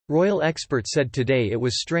Royal experts said today it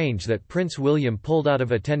was strange that Prince William pulled out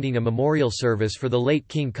of attending a memorial service for the late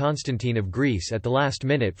King Constantine of Greece at the last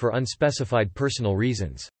minute for unspecified personal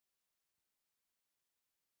reasons.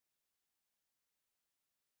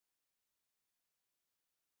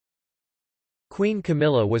 Queen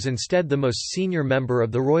Camilla was instead the most senior member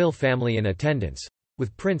of the royal family in attendance,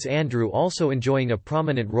 with Prince Andrew also enjoying a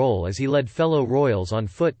prominent role as he led fellow royals on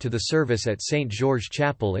foot to the service at St. George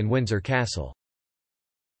Chapel in Windsor Castle.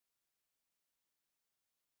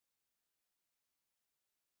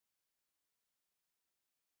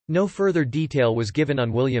 No further detail was given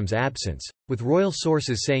on William's absence, with royal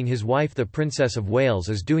sources saying his wife the Princess of Wales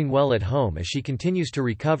is doing well at home as she continues to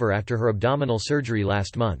recover after her abdominal surgery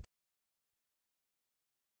last month.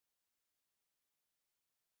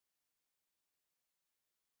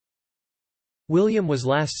 William was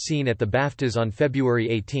last seen at the BAFTAs on February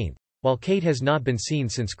 18, while Kate has not been seen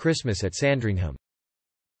since Christmas at Sandringham.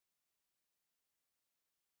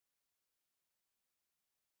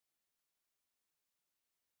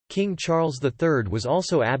 King Charles III was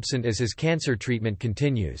also absent as his cancer treatment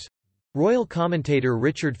continues. Royal commentator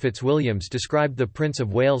Richard Fitzwilliams described the Prince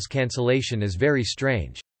of Wales' cancellation as very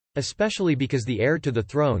strange, especially because the heir to the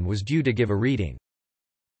throne was due to give a reading.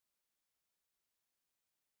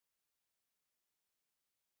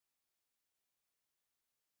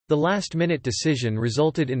 The last-minute decision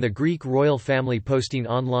resulted in the Greek royal family posting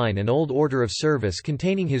online an old order of service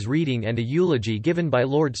containing his reading and a eulogy given by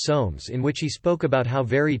Lord Soames in which he spoke about how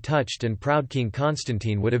very touched and proud King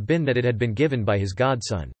Constantine would have been that it had been given by his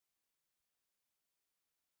godson.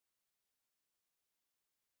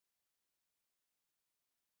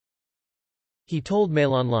 He told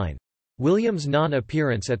Mail Online, "William's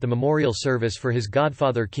non-appearance at the memorial service for his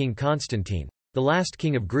godfather King Constantine, the last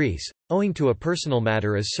king of Greece, owing to a personal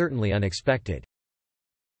matter, is certainly unexpected.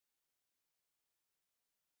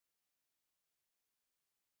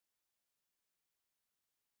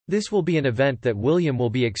 This will be an event that William will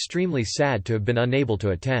be extremely sad to have been unable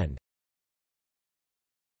to attend."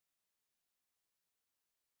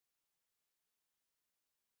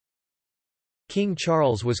 King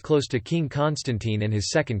Charles was close to King Constantine and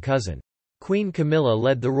his second cousin. Queen Camilla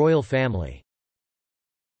led the royal family.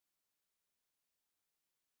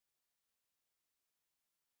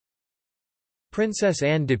 Princess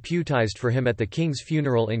Anne deputized for him at the king's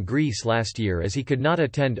funeral in Greece last year as he could not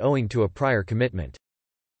attend owing to a prior commitment.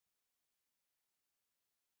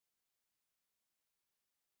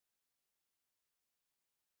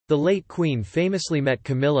 The late Queen famously met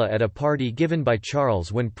Camilla at a party given by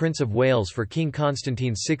Charles when Prince of Wales for King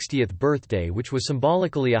Constantine's 60th birthday, which was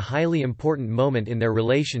symbolically a highly important moment in their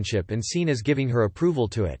relationship and seen as giving her approval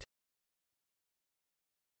to it.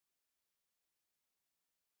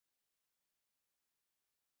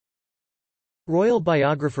 Royal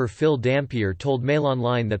biographer Phil Dampier told Mail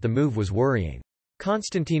Online that the move was worrying.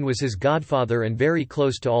 Constantine was his godfather and very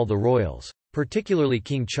close to all the royals, particularly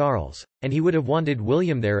King Charles, and he would have wanted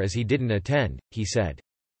William there as he didn't attend, he said.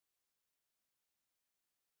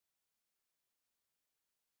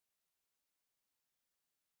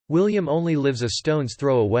 William only lives a stone's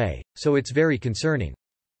throw away, so it's very concerning.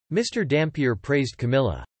 Mr. Dampier praised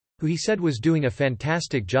Camilla, who he said was doing a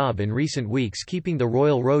fantastic job in recent weeks keeping the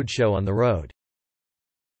Royal Road Show on the road.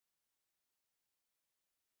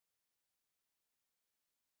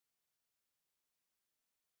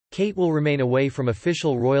 Kate will remain away from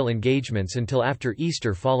official royal engagements until after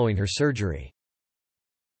Easter following her surgery.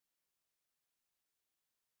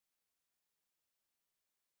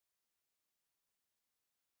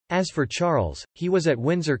 As for Charles, he was at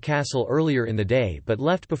Windsor Castle earlier in the day but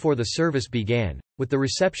left before the service began, with the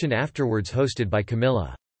reception afterwards hosted by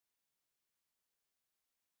Camilla.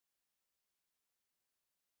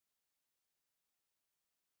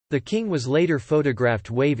 The king was later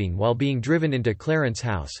photographed waving while being driven into Clarence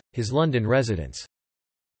House, his London residence.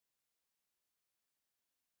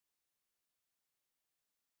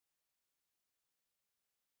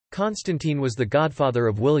 Constantine was the godfather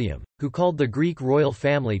of William, who called the Greek royal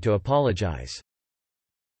family to apologize.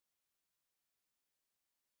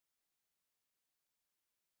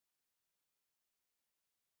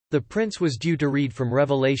 The prince was due to read from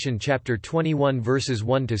Revelation chapter 21 verses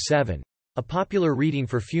 1 to 7. A popular reading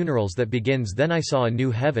for funerals that begins, "Then I saw a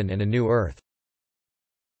new heaven and a new earth."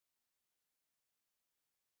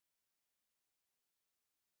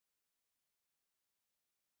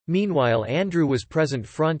 Meanwhile, Andrew was present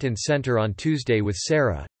front and center on Tuesday with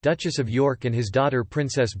Sarah, Duchess of York, and his daughter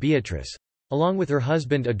Princess Beatrice, along with her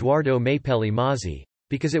husband Edoardo Mapelli Mazzi,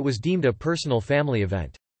 because it was deemed a personal family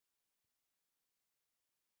event.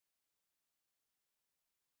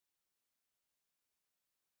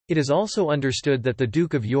 It is also understood that the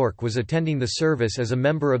Duke of York was attending the service as a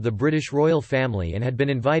member of the British royal family and had been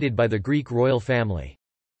invited by the Greek royal family.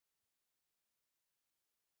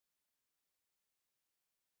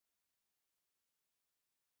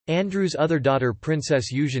 Andrew's other daughter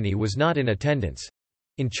Princess Eugenie was not in attendance.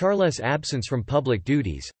 In Charles' absence from public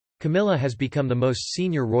duties, Camilla has become the most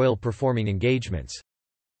senior royal performing engagements.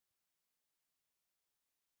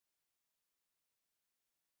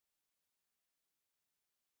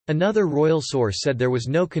 Another royal source said there was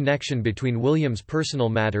no connection between William's personal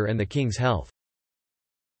matter and the king's health.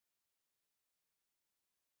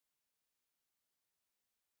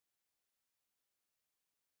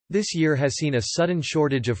 This year has seen a sudden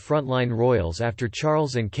shortage of frontline royals after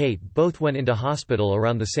Charles and Kate both went into hospital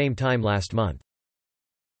around the same time last month.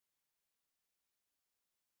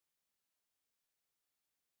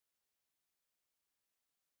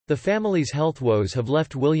 The family's health woes have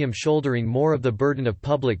left William shouldering more of the burden of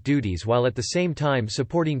public duties while at the same time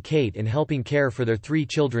supporting Kate and helping care for their 3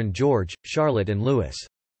 children George, Charlotte and Louis.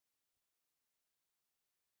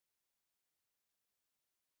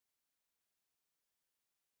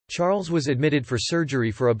 Charles was admitted for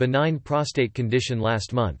surgery for a benign prostate condition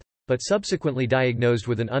last month, but subsequently diagnosed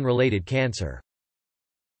with an unrelated cancer.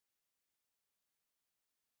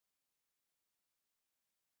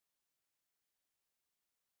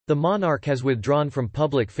 The monarch has withdrawn from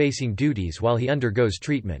public-facing duties while he undergoes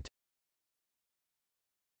treatment.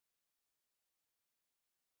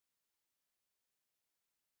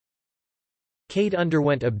 Kate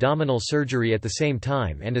underwent abdominal surgery at the same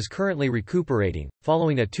time and is currently recuperating,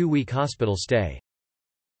 following a 2-week hospital stay.